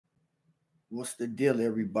What's the deal,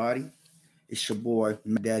 everybody? It's your boy,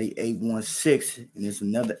 Daddy 816, and it's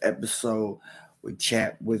another episode with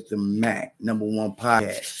Chat with the Mack, number one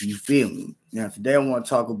podcast. You feel me? Now, today I want to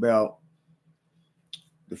talk about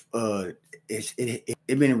the it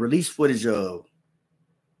been released footage of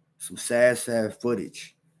some sad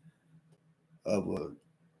footage of a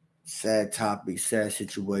sad topic, sad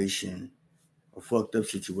situation, a fucked up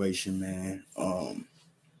situation, man.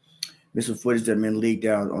 There's some footage that been leaked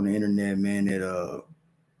out on the internet, man, that of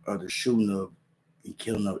the shooting of and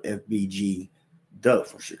killing of FBG Duck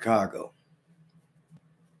from Chicago.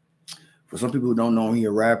 For some people who don't know him, he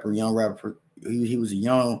a rapper, young rapper. He was a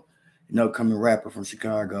young and upcoming rapper from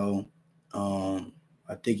Chicago.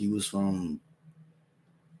 I think he was from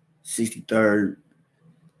 63rd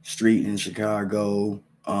Street in Chicago.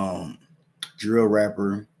 Drill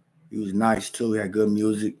rapper. He was nice too. He had good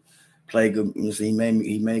music, played good music.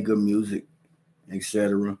 He made good music,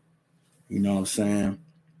 etc. You know what I'm saying?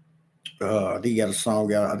 I think he got a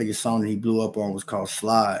song out. I think his song that he blew up on was called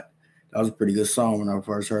Slide. That was a pretty good song when I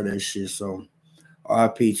first heard that shit. So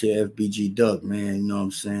RIP to FBG Duck, man. You know what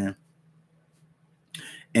I'm saying?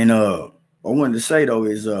 And what I wanted to say though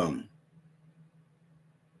is the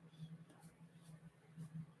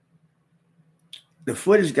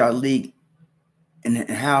footage got leaked and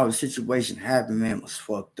how the situation happened, man, was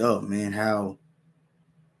fucked up, man. How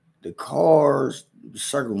the cars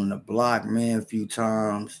circling the block, man, a few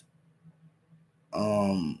times.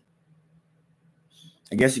 I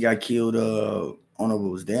guess he got killed. I don't know if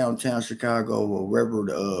it was downtown Chicago or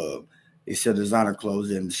wherever they sell designer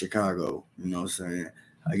clothes in Chicago. You know what I'm saying?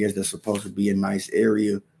 I guess that's supposed to be a nice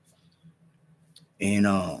area, and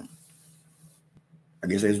I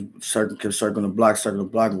guess they kept circling the block,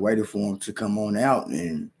 and waiting for him to come on out,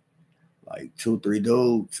 and like 2-3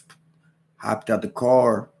 dudes hopped out the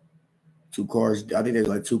car. 2 cars, I think they were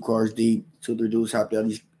like 2 cars deep. 2-3 dudes hopped out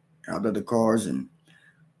the cars and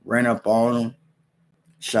ran up on him,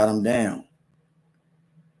 shot him down,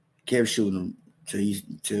 kept shooting him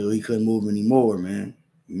till he couldn't move anymore, man.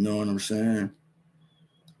 You know what I'm saying?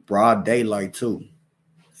 Broad daylight too, in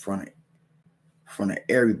front of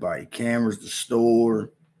everybody, cameras, the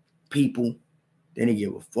store, people. They didn't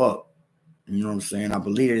give a fuck. You know what I'm saying? I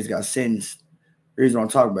believe they just got sentenced. The reason I'm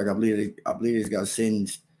talking about, I believe they just got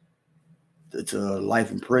sentenced to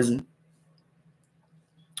life in prison.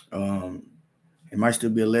 It might still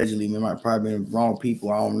be allegedly. It might probably been wrong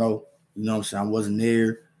people. I don't know. You know what I'm saying? I wasn't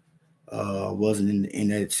there. Wasn't in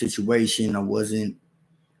that situation. I wasn't.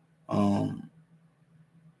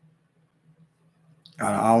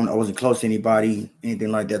 I wasn't close to anybody,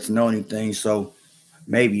 anything like that, to know anything. So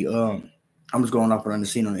maybe I'm just going off what I'm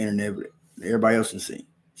seeing on the internet, but everybody else can see.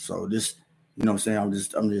 So this, you know what I'm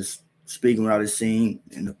saying? I'm just speaking what I just seen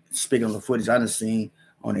and speaking on the footage I just seen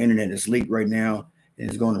on the internet that's leaked right now and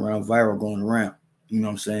it's going around viral, going around. You know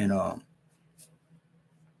what I'm saying? I'm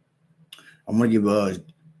gonna give a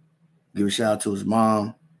shout out to his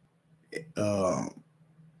mom,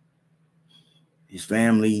 his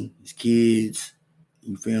family, his kids.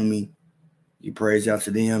 You feel me? He prays out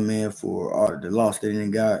to them, man, for all the loss they didn't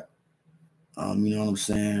got. You know what I'm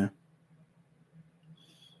saying?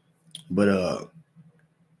 But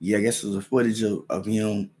yeah, I guess it was a footage of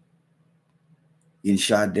him getting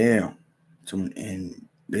shot down, and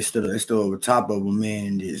they stood over top of him, man,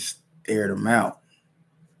 and just aired him out.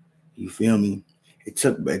 You feel me? It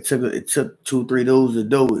took 2-3 dudes to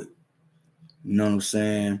do it. You know what I'm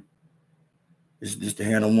saying? It's just to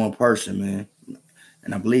handle one person, man.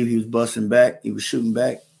 And I believe he was busting back. He was shooting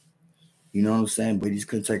back. You know what I'm saying? But he just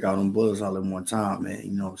couldn't take out them bullets all at one time, man. You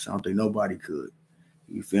know what I'm saying? I don't think nobody could.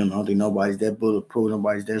 You feel me? I don't think nobody's that bulletproof.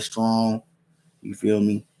 Nobody's that strong. You feel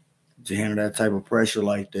me? To handle that type of pressure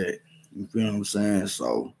like that. You feel what I'm saying?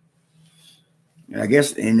 So, and I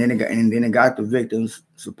guess, and then it got the victims.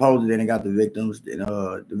 Supposedly, then it got the victims. And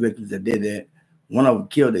the victims that did that, one of them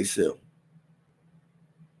killed themselves.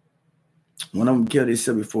 One of them killed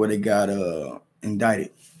themselves before they got indicted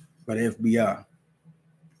by the FBI,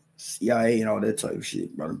 CIA, and all that type of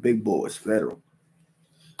shit. By the big boys, federal.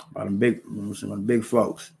 By them big, you know what I'm saying, by the big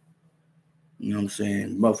folks. You know what I'm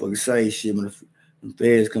saying? Motherfuckers say shit, but the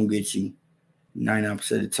feds come get you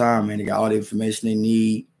 99% of the time, man. They got all the information they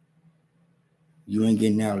need. You ain't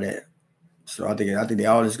getting out of that. So I think they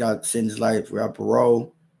all just got sentenced life without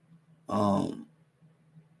parole. I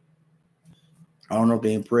don't know if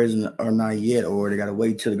they're in prison or not yet, or they gotta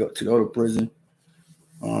wait till to go to prison.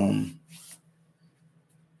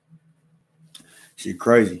 Shit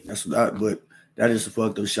crazy. But that is a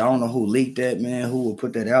fucked up shit. I don't know who leaked that, man. Who will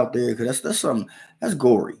put that out there? Because that's something that's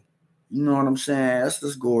gory. You know what I'm saying? That's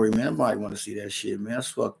just gory, man. Nobody want to see that shit, man.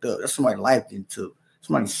 That's fucked up. That's somebody's life getting took.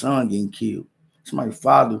 Somebody's son getting killed. Somebody's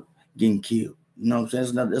father getting killed. You know what I'm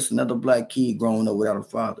saying? That's another black kid growing up without a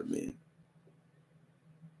father, man.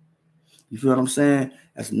 You feel what I'm saying?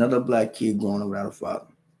 That's another black kid growing up without a father.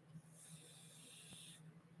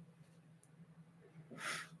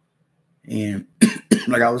 And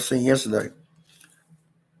like I was saying yesterday,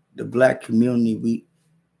 the black community,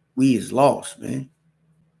 we is lost, man.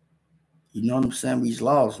 You know what I'm saying? We's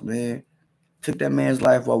lost, man. Took that man's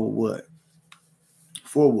life over what?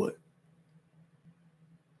 For what?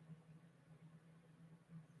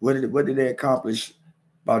 What did they accomplish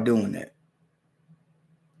by doing that?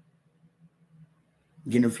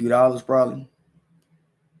 Getting a few dollars, probably.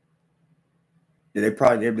 That they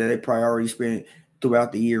probably already spent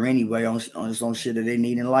throughout the year anyway on some shit that they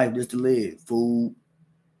need in life just to live. Food,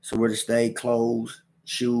 somewhere to stay, clothes,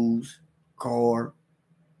 shoes, car,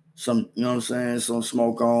 some, you know what I'm saying, some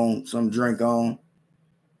smoke on, some drink on.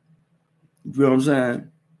 You feel what I'm saying?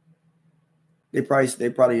 They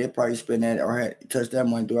probably spend that or had touched that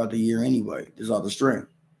money throughout the year anyway. Just off the strength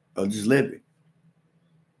of just living.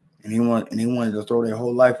 And he wanted to throw their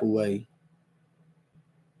whole life away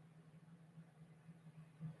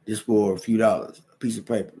just for a few dollars, a piece of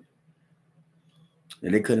paper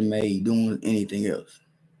that they could have made doing anything else.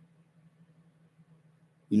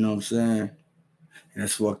 You know what I'm saying? And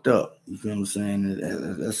that's fucked up. You feel what I'm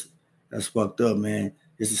saying? That's fucked up, man.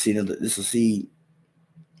 Just to see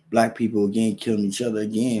black people again killing each other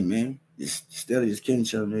again, man. Instead of just killing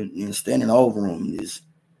each other and standing over them. Just,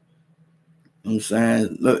 you know what I'm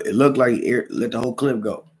saying? Look, it looked like let the whole clip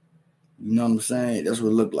go. You know what I'm saying? That's what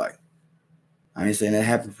it looked like. I ain't saying that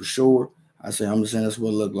happened for sure. I'm just saying that's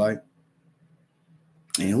what it looked like.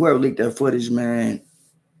 And whoever leaked that footage, man,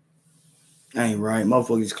 ain't right.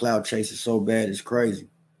 Motherfuckers cloud chasing so bad it's crazy.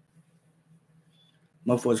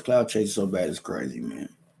 Motherfuckers cloud chasing so bad it's crazy, man.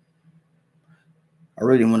 I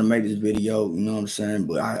really want to make this video, you know what I'm saying?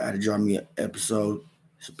 But I had to drop me an episode.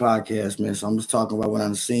 It's a podcast, man. So I'm just talking about what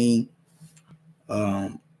I've seen. I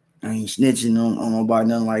ain't snitching on nobody,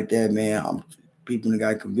 nothing like that, man. People that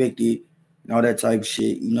got convicted and all that type of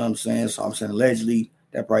shit, you know what I'm saying? So I'm saying allegedly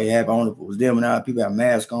that probably happened. I don't know if it was them or not. People had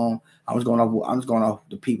masks on. I'm just going off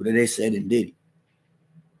the people that they said and did it.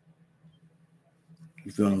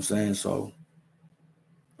 You feel what I'm saying? So,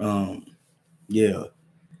 yeah.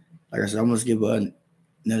 Like I said, I'm gonna give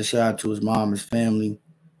another shout out to his mom, his family,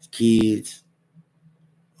 his kids.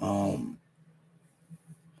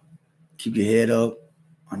 Keep your head up.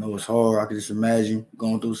 I know it's hard. I can just imagine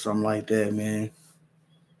going through something like that, man.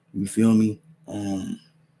 You feel me?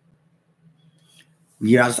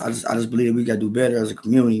 Yeah, I just believe we gotta do better as a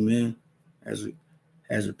community, man. As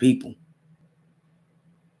a people.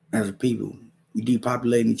 As a people. We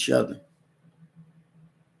depopulating each other.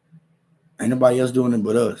 Ain't nobody else doing it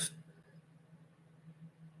but us.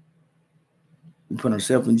 We put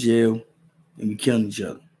ourselves in jail and we killing each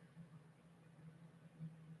other.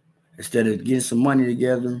 Instead of getting some money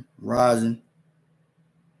together, rising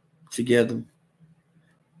together.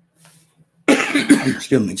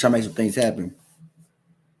 Excuse me, trying to make some things happen.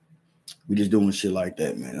 We just doing shit like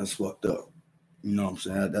that, man. That's fucked up. You know what I'm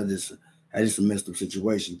saying? That's just a messed up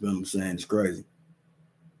situation. You know what I'm saying? It's crazy.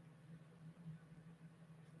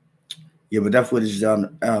 Yeah, but that footage is out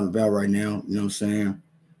and about right now. You know what I'm saying?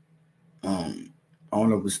 I don't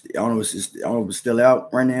know if it's still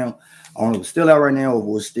out right now. I don't know if it's still out right now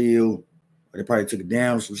or still. Or they probably took it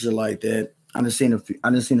down or some shit like that. I just seen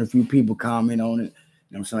a few people comment on it. You know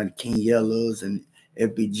what I'm saying? Like King Yellows and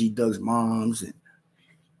FBG Doug's moms and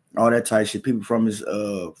all that type of shit. People from his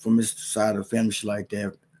side of the family, shit like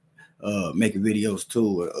that, making videos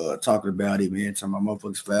too, talking about it, man. Talking about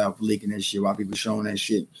motherfuckers foul for leaking that shit while people showing that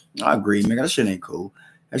shit. I agree, man. That shit ain't cool.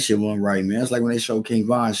 That shit wasn't right, man. It's like when they showed King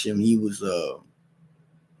Von shit when he was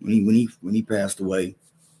when he passed away.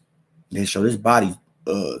 They showed his body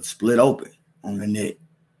split open on the neck.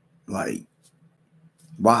 Like,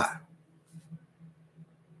 why?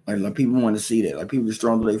 Like people want to see that. Like people just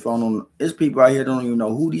strong through their phone on. There's people out here don't even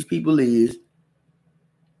know who these people is.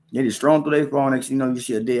 They just strong through their phone. Next thing you know, you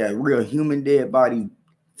see a real human dead body,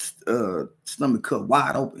 stomach cut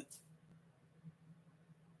wide open.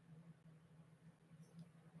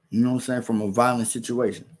 You know what I'm saying? From a violent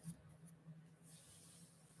situation.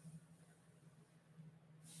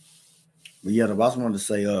 But yeah, the boss wanted to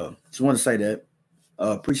say, that.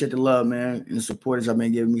 Appreciate the love, man, and the support that y'all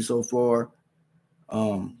been giving me so far.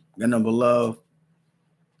 Got number love.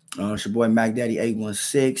 It's your boy Mack Daddy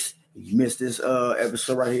 816. If you missed this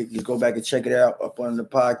episode right here, just go back and check it out up on the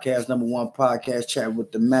podcast, #1 podcast, Chat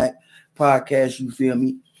with the Mack podcast. You feel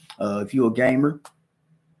me? If you're a gamer,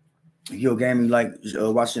 you like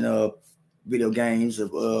watching video games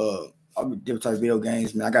of different types of video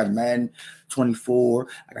games, man. I got Madden 24,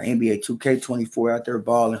 I got NBA 2K24 out there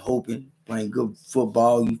balling, hoping, playing good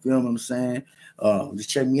football. You feel what I'm saying? Just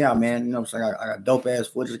check me out, man. You know what I'm saying? I got dope ass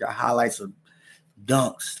footage, got highlights of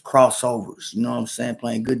dunks, crossovers. You know what I'm saying?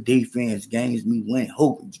 Playing good defense, games me win,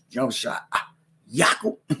 hooping, jump shot,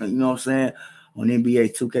 yackle. You know what I'm saying? On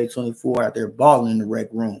NBA 2K24 out there balling in the rec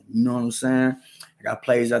room. You know what I'm saying? I got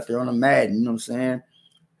plays out there on the Madden. You know what I'm saying?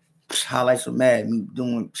 Highlights of Madden, me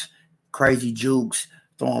doing crazy jukes,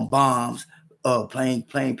 throwing bombs,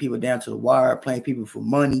 playing people down to the wire, playing people for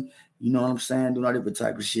money. You know what I'm saying? Doing all different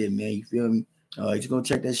type of shit, man. You feel me? Just go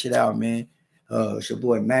check that shit out, man. It's your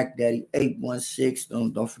boy Mack Daddy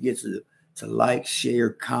 816. Don't forget to like,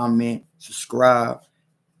 share, comment, subscribe,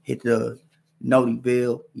 hit the noti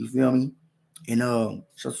bell. You feel me? And show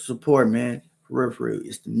some support, man. For real.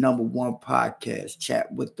 It's the #1 podcast,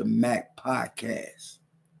 Chat with the Mack podcast.